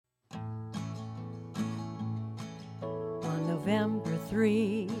November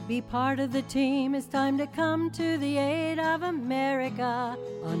 3, be part of the team. It's time to come to the aid of America.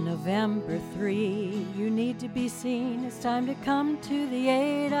 On November 3, you need to be seen. It's time to come to the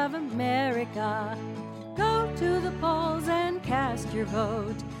aid of America. Go to the polls and cast your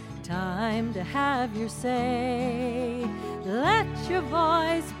vote. Time to have your say. Let your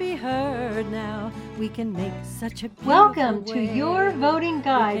voice be heard now. We can make such a beautiful Welcome to way. Your Voting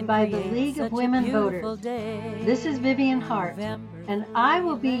Guide by the League of Women Voters. Day. This is Vivian Hart, and I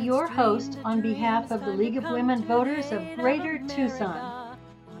will be your host on behalf of the League of Women Voters of Greater Tucson.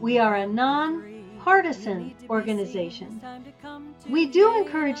 We are a non-partisan organization. We do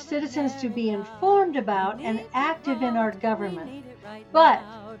encourage citizens to be informed about and active in our government, but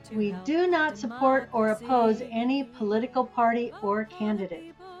we do not support or oppose any political party or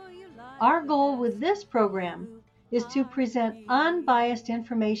candidate. Our goal with this program is to present unbiased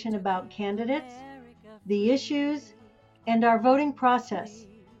information about candidates, the issues, and our voting process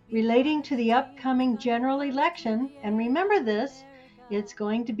relating to the upcoming general election. And remember this, it's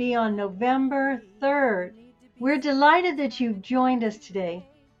going to be on November 3rd. We're delighted that you've joined us today.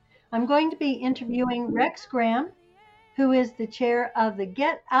 I'm going to be interviewing Rex Graham, who is the chair of the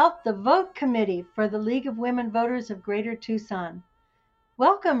Get Out the Vote Committee for the League of Women Voters of Greater Tucson.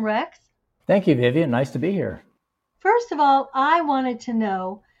 Welcome, Rex. Thank you, Vivian. Nice to be here. First of all, I wanted to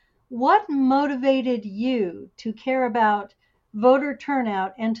know what motivated you to care about voter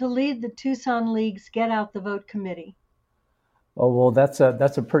turnout and to lead the Tucson League's Get Out the Vote Committee. Oh, well, that's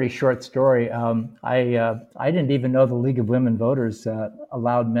a pretty short story. I didn't even know the League of Women Voters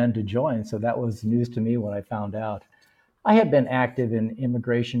allowed men to join, so that was news to me when I found out. I have been active in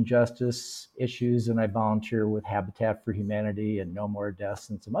immigration justice issues, and I volunteer with Habitat for Humanity and No More Deaths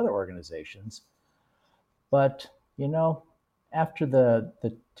and some other organizations. But, after the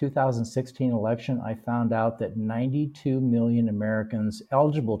 2016 election, I found out that 92 million Americans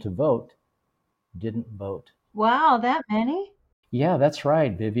eligible to vote didn't vote. Wow, that many? Yeah, that's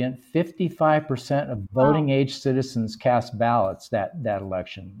right, Vivian. 55% of voting age citizens cast ballots that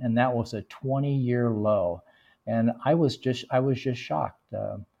election, and that was a 20-year low. And I was just shocked.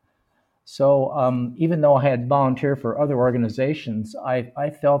 So even though I had volunteered for other organizations, I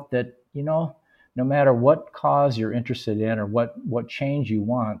felt that, no matter what cause you're interested in or what change you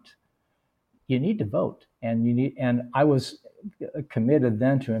want, you need to vote. And I was committed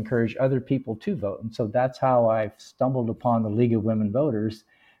then to encourage other people to vote. And so that's how I stumbled upon the League of Women Voters,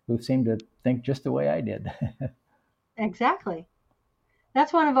 who seemed to think just the way I did. Exactly.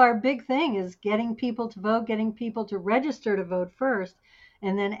 That's one of our big things, is getting people to vote, getting people to register to vote first,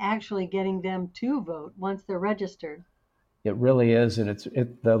 and then actually getting them to vote once they're registered. It really is. And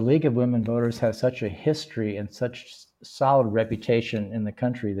the League of Women Voters has such a history and such solid reputation in the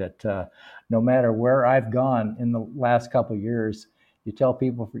country that no matter where I've gone in the last couple of years, you tell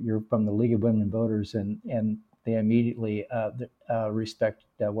people you're from the League of Women Voters and they immediately respect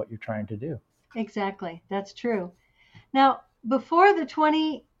what you're trying to do. Exactly. That's true. Now, before the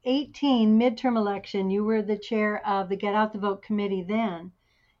 2018 midterm election, you were the chair of the Get Out the Vote Committee then,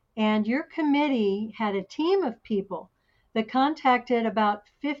 and your committee had a team of people that contacted about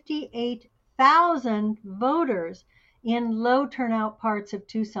 58,000 voters in low turnout parts of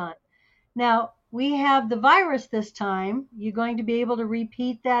Tucson. Now, we have the virus this time. You going to be able to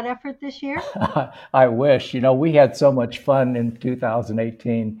repeat that effort this year? I wish. We had so much fun in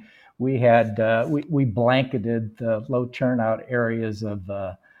 2018. We had we blanketed the low turnout areas of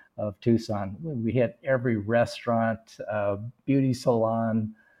Tucson. We hit every restaurant, beauty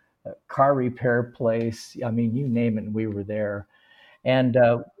salon, car repair place. I mean, you name it, we were there. And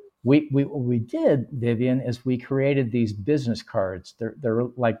what we did, Vivian, is we created these business cards. They're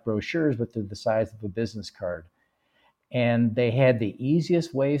like brochures, but they're the size of a business card. And they had the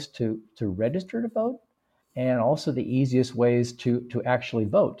easiest ways to register to vote, and also the easiest ways to actually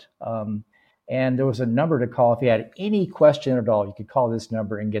vote. And there was a number to call. If you had any question at all, you could call this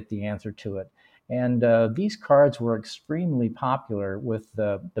number and get the answer to it. And these cards were extremely popular with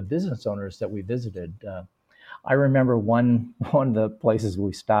the business owners that we visited. I remember one of the places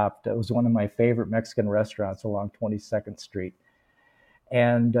we stopped. It was one of my favorite Mexican restaurants along 22nd Street.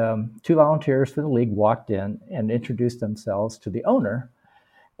 And two volunteers for the league walked in and introduced themselves to the owner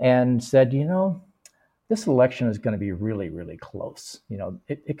and said, this election is going to be really, really close.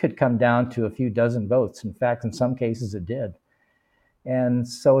 It could come down to a few dozen votes. In fact, in some cases it did. And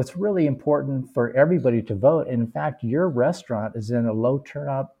so it's really important for everybody to vote. In fact, your restaurant is in a low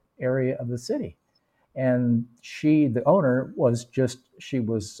turnout area of the city. And the owner was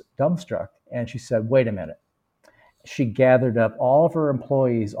dumbstruck. And she said, wait a minute. She gathered up all of her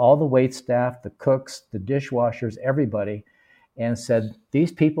employees, all the wait staff, the cooks, the dishwashers, everybody, and said,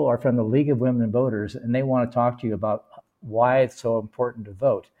 these people are from the League of Women Voters, and they want to talk to you about why it's so important to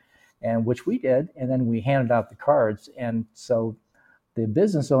vote. And which we did, and then we handed out the cards. And so the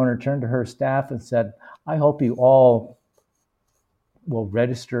business owner turned to her staff and said, I hope you all will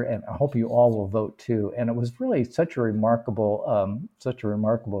register, and I hope you all will vote too. And it was really such a remarkable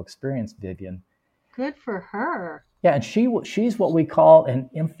experience, Vivian. Good for her. Yeah, and she's what we call an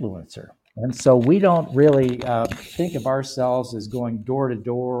influencer. And so we don't really think of ourselves as going door to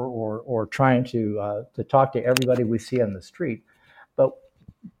door or trying to talk to everybody we see on the street. But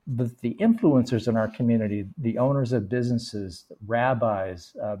the influencers in our community, the owners of businesses,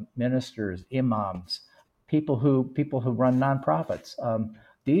 rabbis, ministers, imams, people who run nonprofits,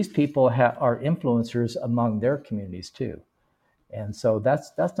 these people are influencers among their communities too. And so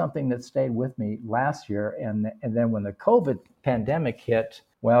that's something that stayed with me last year. And then when the COVID pandemic hit,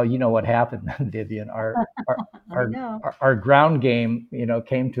 well, you know what happened, Vivian. Our ground game,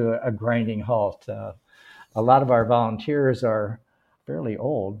 came to a grinding halt. A lot of our volunteers are fairly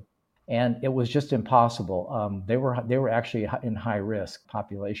old, and it was just impossible. They were actually in high risk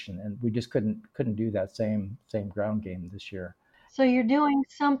population, and we just couldn't do that same ground game this year. So you're doing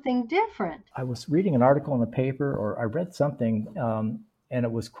something different. I was reading an article in the paper, or I read something, and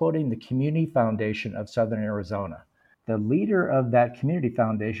it was quoting the Community Foundation of Southern Arizona. The leader of that community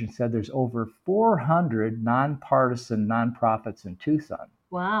foundation said there's over 400 nonpartisan nonprofits in Tucson.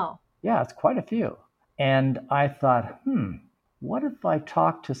 Wow. Yeah, it's quite a few. And I thought, what if I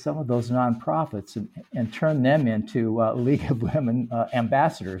talk to some of those nonprofits and turn them into League of Women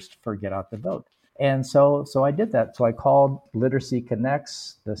ambassadors for Get Out the Vote? And so I did that. So I called Literacy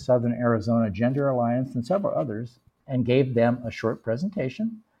Connects, the Southern Arizona Gender Alliance, and several others, and gave them a short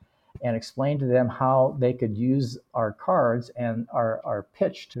presentation and explained to them how they could use our cards and our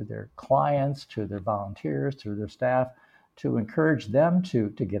pitch to their clients, to their volunteers, to their staff, to encourage them to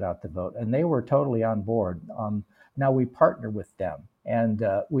get out the vote. And they were totally on board. Now we partner with them, and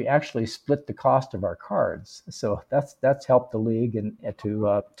we actually split the cost of our cards. So that's helped the league and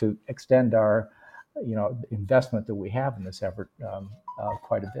to extend our investment that we have in this effort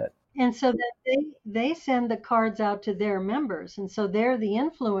quite a bit. And so that they send the cards out to their members, and so they're the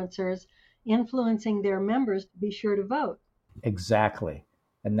influencers influencing their members to be sure to vote. Exactly,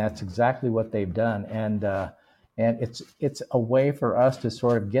 and that's exactly what they've done. And it's a way for us to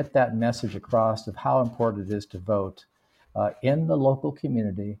sort of get that message across of how important it is to vote in the local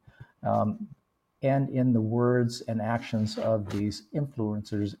community, and in the words and actions of these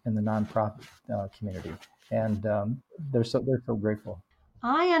influencers in the nonprofit community. And they're so grateful.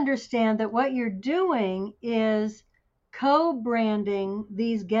 I understand that what you're doing is co-branding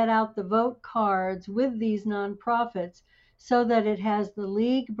these Get Out the Vote cards with these nonprofits so that it has the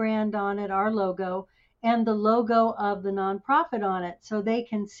league brand on it, our logo, and the logo of the nonprofit on it, so they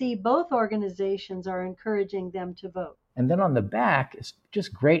can see both organizations are encouraging them to vote. And then on the back is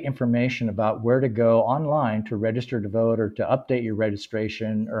just great information about where to go online to register to vote, or to update your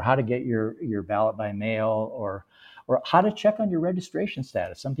registration, or how to get your ballot by mail, or how to check on your registration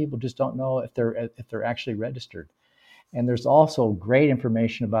status. Some people just don't know if they're actually registered. And there's also great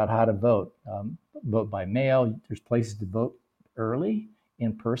information about how to vote. Vote by mail. There's places to vote early,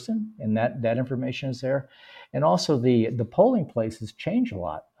 in person, and that information is there. And also the polling places change a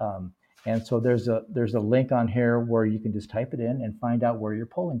lot. And so there's a link on here where you can just type it in and find out where your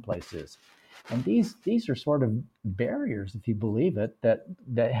polling place is. And these are sort of barriers, if you believe it,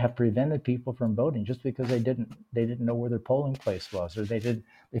 that have prevented people from voting just because they didn't know where their polling place was, or they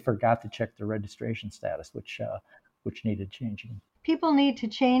forgot to check their registration status, which needed changing. People need to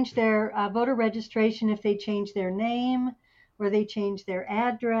change their voter registration if they change their name, or they change their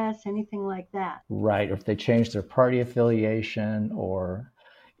address, anything like that. Right, or if they change their party affiliation, or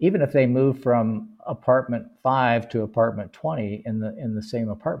even if they move from apartment 5 to apartment 20 in the same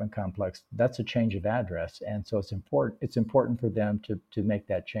apartment complex, that's a change of address. And so it's important for them to make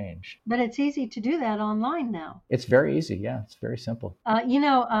that change. But it's easy to do that online now. It's very easy. Yeah, it's very simple.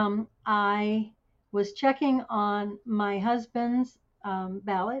 I was checking on my husband's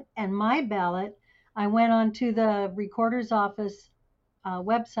ballot and my ballot. I went on to the recorder's office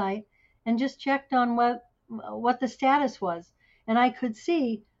website and just checked on what the status was. And I could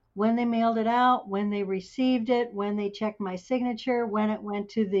see when they mailed it out, when they received it, when they checked my signature, when it went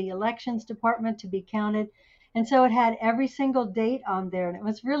to the elections department to be counted. And so it had every single date on there. And it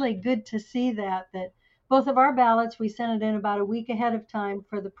was really good to see that both of our ballots, we sent it in about a week ahead of time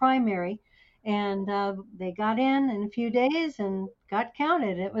for the primary. And they got in a few days and got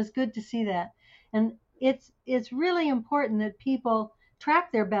counted. It was good to see that. And it's really important that people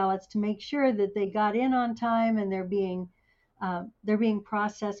track their ballots to make sure that they got in on time and they're being they're being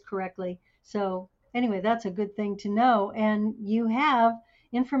processed correctly. So anyway, that's a good thing to know. And you have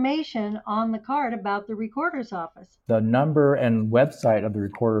information on the card about the recorder's office. The number and website of the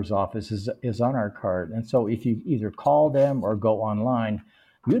recorder's office is on our card. And so if you either call them or go online,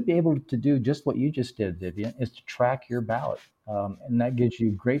 you'd be able to do just what you just did, Vivian, is to track your ballot. And that gives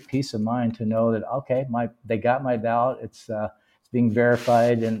you great peace of mind to know that, okay, they got my ballot, it's being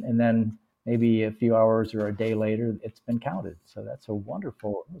verified, and then maybe a few hours or a day later, it's been counted. So it's a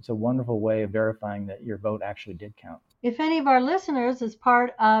wonderful way of verifying that your vote actually did count. If any of our listeners is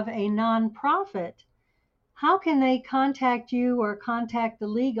part of a nonprofit, how can they contact you or contact the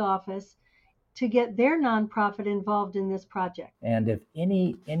league office to get their nonprofit involved in this project? And if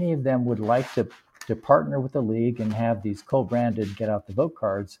any of them would like to partner with the league and have these co-branded Get Out the Vote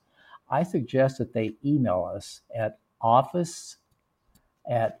cards, I suggest that they email us at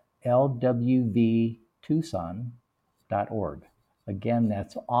office@lwvtucson.org. Again,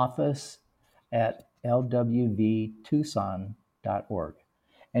 that's office@lwvtucson.org.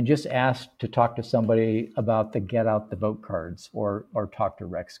 And just ask to talk to somebody about the Get Out the Vote cards, or talk to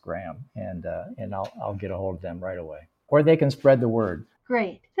Rex Graham, and I'll get a hold of them right away. Or they can spread the word.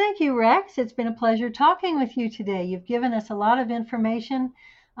 Great. Thank you, Rex. It's been a pleasure talking with you today. You've given us a lot of information.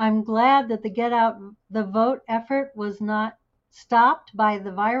 I'm glad that the Get Out the Vote effort was not stopped by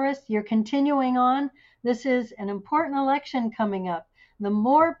the virus. You're continuing on. This is an important election coming up. The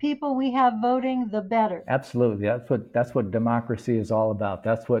more people we have voting, the better. Absolutely. That's what democracy is all about.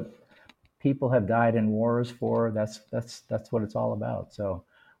 That's what people have died in wars for. That's what it's all about. So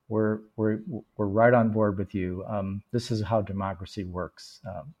we're right on board with you. This is how democracy works,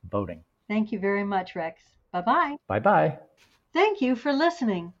 voting. Thank you very much, Rex. Bye-bye. Bye-bye. Thank you for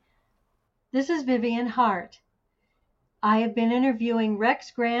listening. This is Vivian Hart. I have been interviewing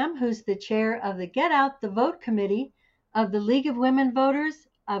Rex Graham, who's the chair of the Get Out the Vote Committee of the League of Women Voters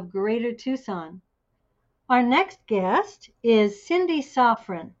of Greater Tucson. Our next guest is Cindy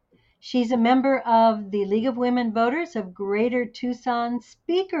Sofrin. She's a member of the League of Women Voters of Greater Tucson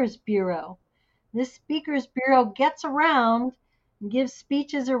Speakers Bureau. This Speakers Bureau gets around and gives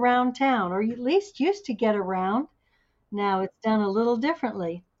speeches around town, or at least used to get around. Now it's done a little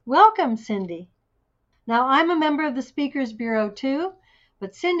differently. Welcome, Cindy. Now, I'm a member of the Speakers Bureau too,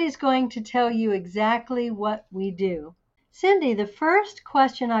 but Cindy's going to tell you exactly what we do. Cindy, the first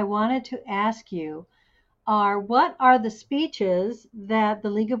question I wanted to ask you are, what are the speeches that the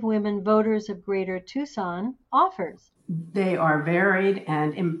League of Women Voters of Greater Tucson offers? They are varied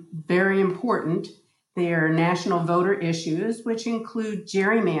and very important. They are national voter issues, which include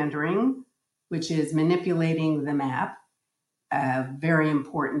gerrymandering, which is manipulating the map, very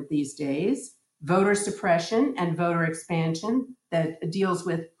important these days, voter suppression and voter expansion that deals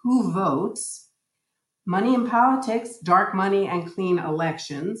with who votes, money in politics, dark money and clean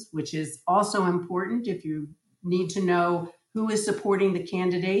elections, which is also important if you need to know who is supporting the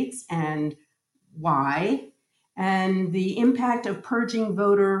candidates and why, and the impact of purging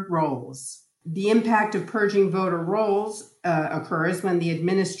voter rolls. The impact of purging voter rolls occurs when the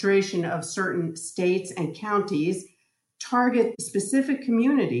administration of certain states and counties target specific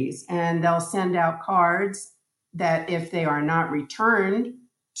communities, and they'll send out cards that if they are not returned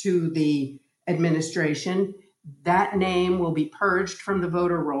to the administration, that name will be purged from the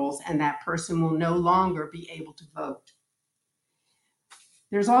voter rolls and that person will no longer be able to vote.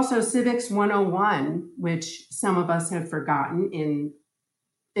 There's also Civics 101, which some of us have forgotten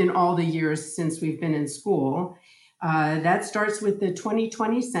in all the years since we've been in school. That starts with the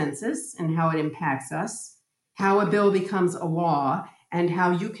 2020 census and how it impacts us, how a bill becomes a law, and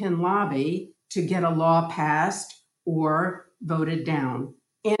how you can lobby to get a law passed or voted down.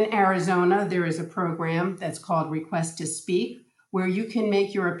 In Arizona, there is a program that's called Request to Speak, where you can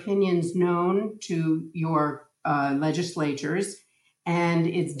make your opinions known to your legislatures, and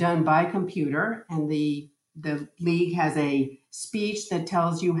it's done by computer. And the league has a speech that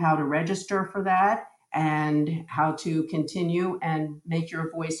tells you how to register for that and how to continue and make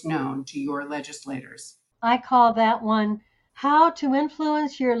your voice known to your legislators. I call that one How to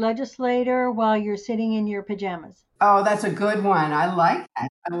Influence Your Legislator While You're Sitting in Your Pajamas. Oh, that's a good one. I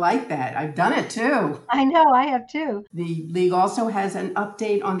like that. I've done it too. I know, I have too. The league also has an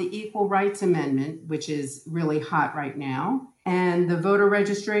update on the Equal Rights Amendment, which is really hot right now. And the voter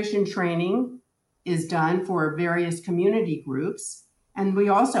registration training is done for various community groups. And we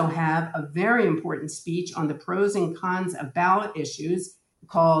also have a very important speech on the pros and cons of ballot issues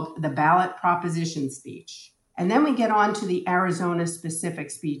called the Ballot Proposition Speech. And then we get on to the Arizona specific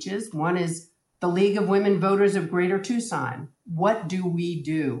speeches. One is the League of Women Voters of Greater Tucson. What do we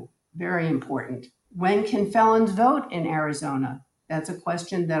do? Very important. When can felons vote in Arizona? That's a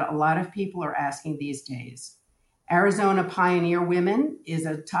question that a lot of people are asking these days. Arizona Pioneer Women is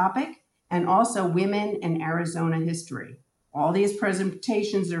a topic, and also Women in Arizona History. All these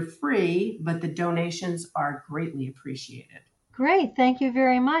presentations are free, but the donations are greatly appreciated. Great, thank you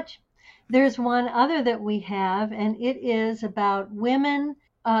very much. There's one other that we have, and it is about women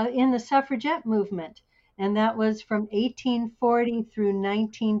in the suffragette movement, and that was from 1840 through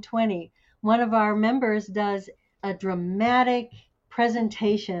 1920. One of our members does a dramatic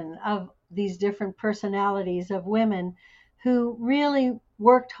presentation of these different personalities of women who really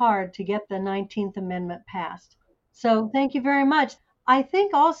worked hard to get the 19th Amendment passed. So thank you very much. I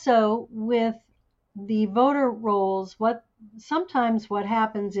think also with the voter rolls, what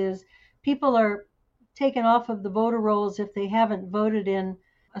happens is people are taken off of the voter rolls if they haven't voted in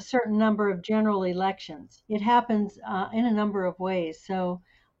a certain number of general elections. It happens in a number of ways. So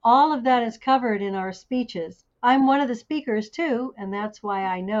all of that is covered in our speeches. I'm one of the speakers too, and that's why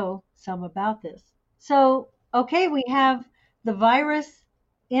I know some about this. So, okay, we have the virus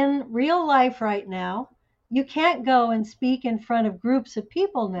in real life right now. You can't go and speak in front of groups of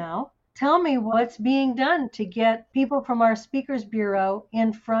people now. Tell me what's being done to get people from our Speakers Bureau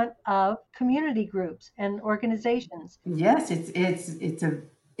in front of community groups and organizations. Yes,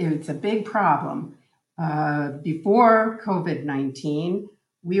 it's a big problem. Before COVID-19,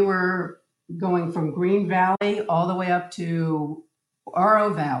 we were going from Green Valley all the way up to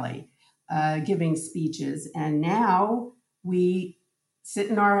Oro Valley, giving speeches, and now we sit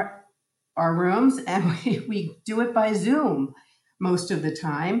in our rooms and we do it by Zoom most of the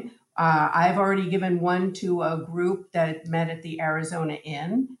time. I've already given one to a group that met at the Arizona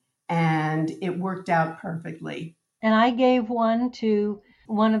Inn, and it worked out perfectly. And I gave one to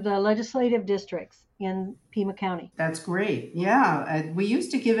one of the legislative districts in Pima County. That's great. Yeah, we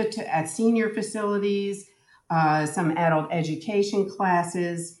used to give it at senior facilities, some adult education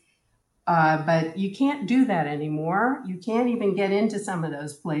classes, but you can't do that anymore. You can't even get into some of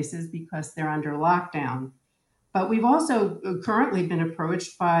those places because they're under lockdown. But we've also currently been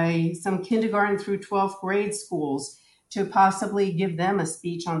approached by some kindergarten through 12th grade schools to possibly give them a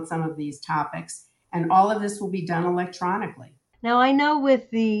speech on some of these topics. And all of this will be done electronically. Now, I know with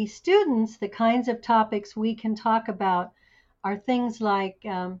the students, the kinds of topics we can talk about are things like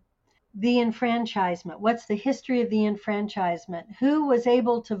the enfranchisement. What's the history of the enfranchisement? Who was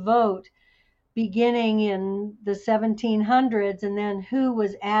able to vote beginning in the 1700s, and then who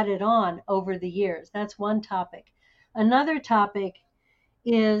was added on over the years? That's one topic. Another topic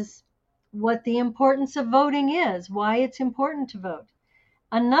is what the importance of voting is, why it's important to vote.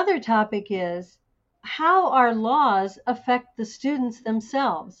 Another topic is how our laws affect the students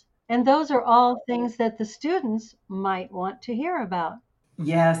themselves. And those are all things that the students might want to hear about.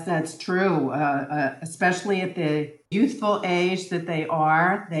 Yes, that's true. Especially at the youthful age that they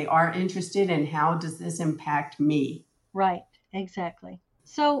are interested in how does this impact me? Right, exactly.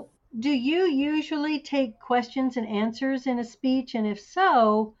 So, do you usually take questions and answers in a speech? And if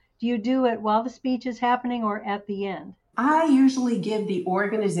so, do you do it while the speech is happening or at the end? I usually give the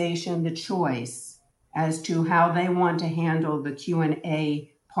organization the choice as to how they want to handle the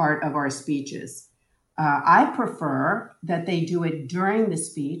Q&A part of our speeches. I prefer that they do it during the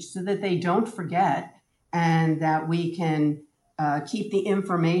speech so that they don't forget and that we can keep the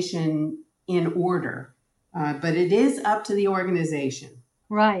information in order. But it is up to the organization.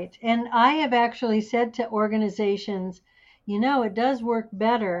 Right. And I have actually said to organizations, it does work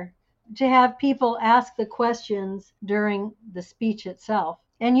better to have people ask the questions during the speech itself.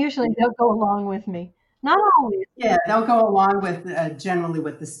 And usually they'll go along with me. Not always. Yeah, they'll go along with generally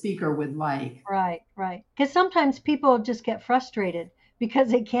what the speaker would like. Right. Because sometimes people just get frustrated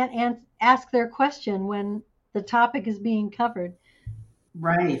because they can't ask their question when the topic is being covered.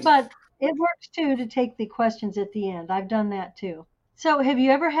 Right. But it works too to take the questions at the end. I've done that too. So have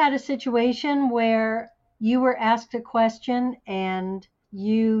you ever had a situation where you were asked a question and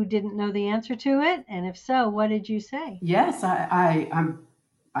you didn't know the answer to it? And if so, what did you say? Yes, I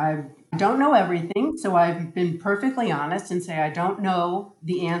don't know everything, so I've been perfectly honest and say I don't know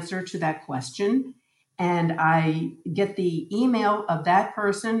the answer to that question. And I get the email of that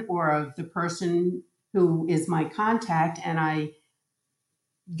person or of the person who is my contact, and I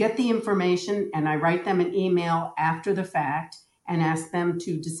get the information and I write them an email after the fact and ask them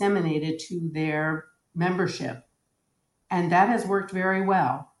to disseminate it to their membership. And that has worked very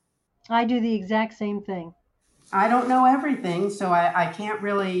well. I do the exact same thing. I don't know everything, so I can't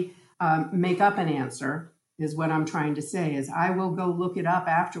really make up an answer, is what I'm trying to say, is I will go look it up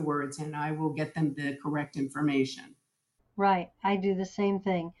afterwards and I will get them the correct information. Right. I do the same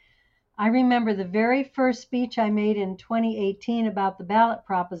thing. I remember the very first speech I made in 2018 about the ballot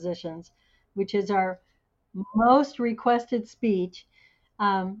propositions, which is our most requested speech.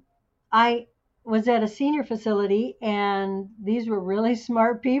 I was at a senior facility, and these were really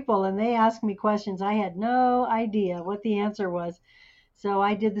smart people, and they asked me questions. I had no idea what the answer was. So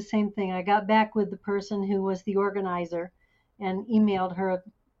I did the same thing. I got back with the person who was the organizer and emailed her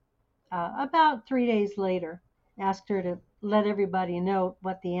about 3 days later, asked her to let everybody know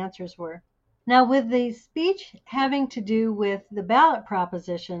what the answers were. Now, with the speech having to do with the ballot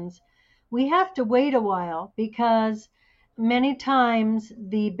propositions, we have to wait a while because many times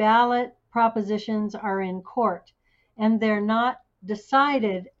the ballot propositions are in court and they're not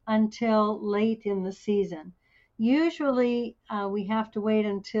decided until late in the season. Usually, we have to wait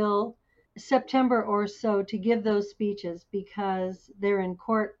until September or so to give those speeches because they're in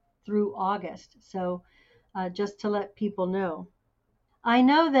court through August. So, just to let people know. I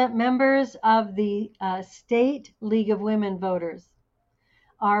know that members of the State League of Women Voters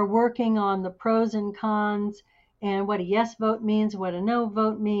are working on the pros and cons and what a yes vote means, what a no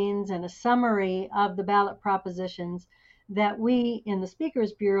vote means, and a summary of the ballot propositions that we in the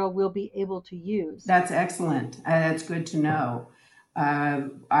Speakers Bureau will be able to use. That's excellent. That's good to know.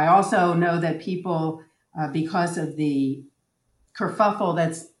 I also know that people, because of the kerfuffle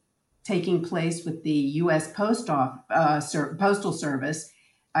that's taking place with the U.S. Postal Service,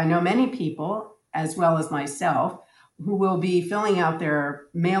 I know many people, as well as myself, who will be filling out their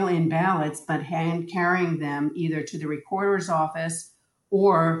mail-in ballots, but hand carrying them either to the recorder's office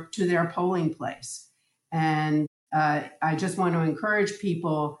or to their polling place. And I just want to encourage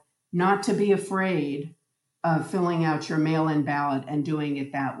people not to be afraid of filling out your mail-in ballot and doing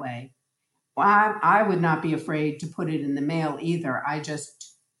it that way. I would not be afraid to put it in the mail either.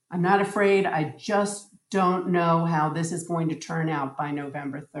 I'm not afraid. I just don't know how this is going to turn out by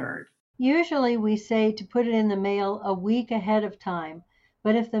November 3rd. Usually we say to put it in the mail a week ahead of time,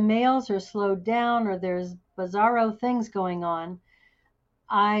 but if the mails are slowed down or there's bizarro things going on,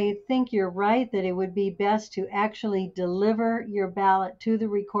 I think you're right that it would be best to actually deliver your ballot to the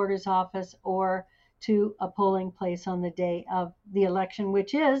recorder's office or to a polling place on the day of the election,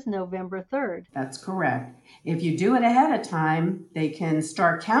 which is November 3rd. That's correct. If you do it ahead of time, they can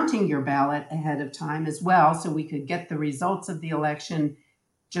start counting your ballot ahead of time as well, so we could get the results of the election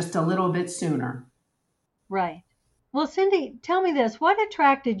just a little bit sooner. Right. Well, Cindy, tell me this. What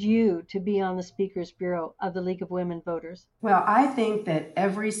attracted you to be on the Speakers Bureau of the League of Women Voters? Well, I think that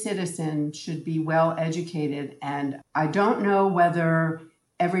every citizen should be well educated, and I don't know whether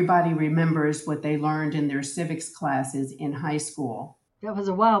everybody remembers what they learned in their civics classes in high school. That was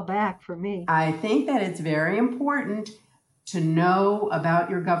a while back for me. I think that it's very important to know about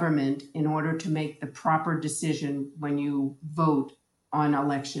your government in order to make the proper decision when you vote on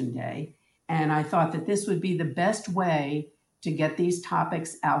election day. And I thought that this would be the best way to get these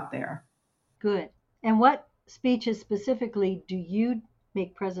topics out there. Good. And what speeches specifically do you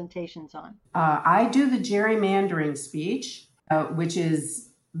make presentations on? I do the gerrymandering speech, which is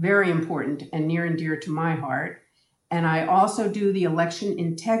very important and near and dear to my heart. And I also do the election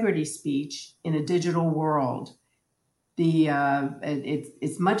integrity speech in a digital world.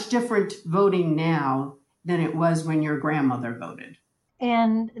 It's much different voting now than it was when your grandmother voted.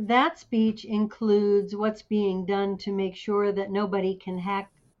 And that speech includes what's being done to make sure that nobody can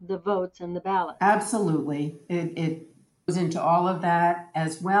hack the votes and the ballot. Absolutely. It goes into all of that,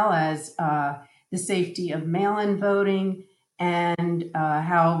 as well as the safety of mail-in voting and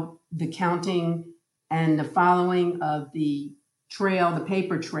how the counting and the following of the trail, the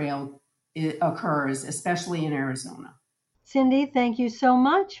paper trail, occurs, especially in Arizona. Cindy, thank you so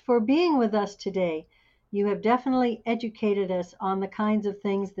much for being with us today. You have definitely educated us on the kinds of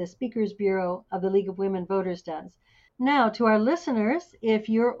things the Speakers Bureau of the League of Women Voters does. Now, to our listeners, if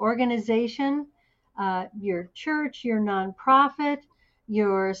your organization, your church, your nonprofit,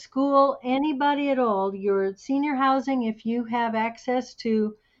 your school, anybody at all, your senior housing, if you have access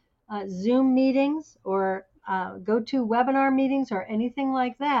to Zoom meetings or GoToWebinar meetings or anything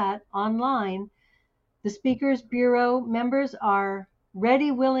like that online, the Speakers Bureau members are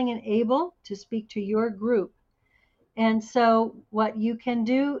ready, willing, and able to speak to your group. And so what you can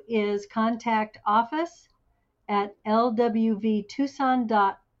do is contact office at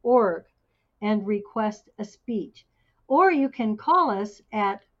lwvtucson.org and request a speech. Or you can call us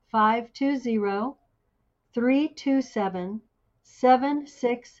at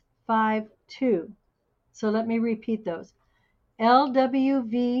 520-327-7652. So let me repeat those.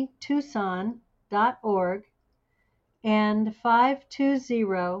 lwvtucson.org and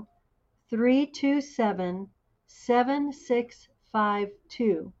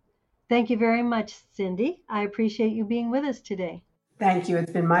 520-327-7652. Thank you very much, Cindy. I appreciate you being with us today. Thank you.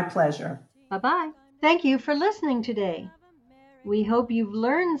 It's been my pleasure. Bye-bye. Thank you for listening today. We hope you've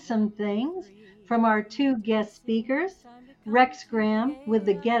learned some things from our two guest speakers, Rex Graham with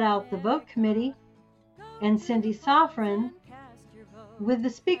the Get Out the Vote Committee and Cindy Sofrin with the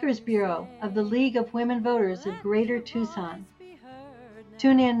Speakers Bureau of the League of Women Voters of Greater Tucson.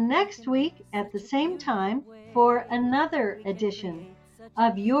 Tune in next week at the same time for another edition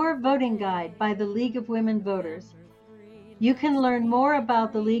of Your Voting Guide by the League of Women Voters. You can learn more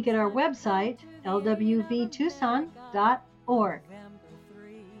about the League at our website, lwvtucson.org.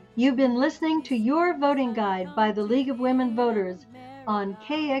 You've been listening to Your Voting Guide by the League of Women Voters on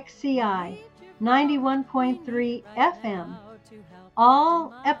KXCI 91.3 FM.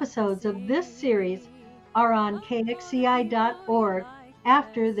 All episodes of this series are on kxci.org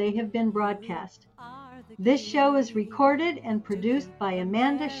after they have been broadcast. This show is recorded and produced by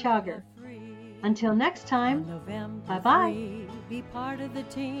Amanda Schager. Until next time, bye-bye. Be part of the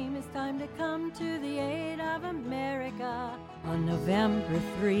team. It's time to come to the aid of America. On November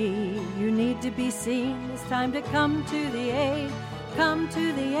 3, you need to be seen. It's time to come to the aid. Come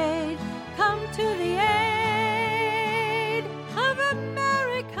to the aid. Come to the aid.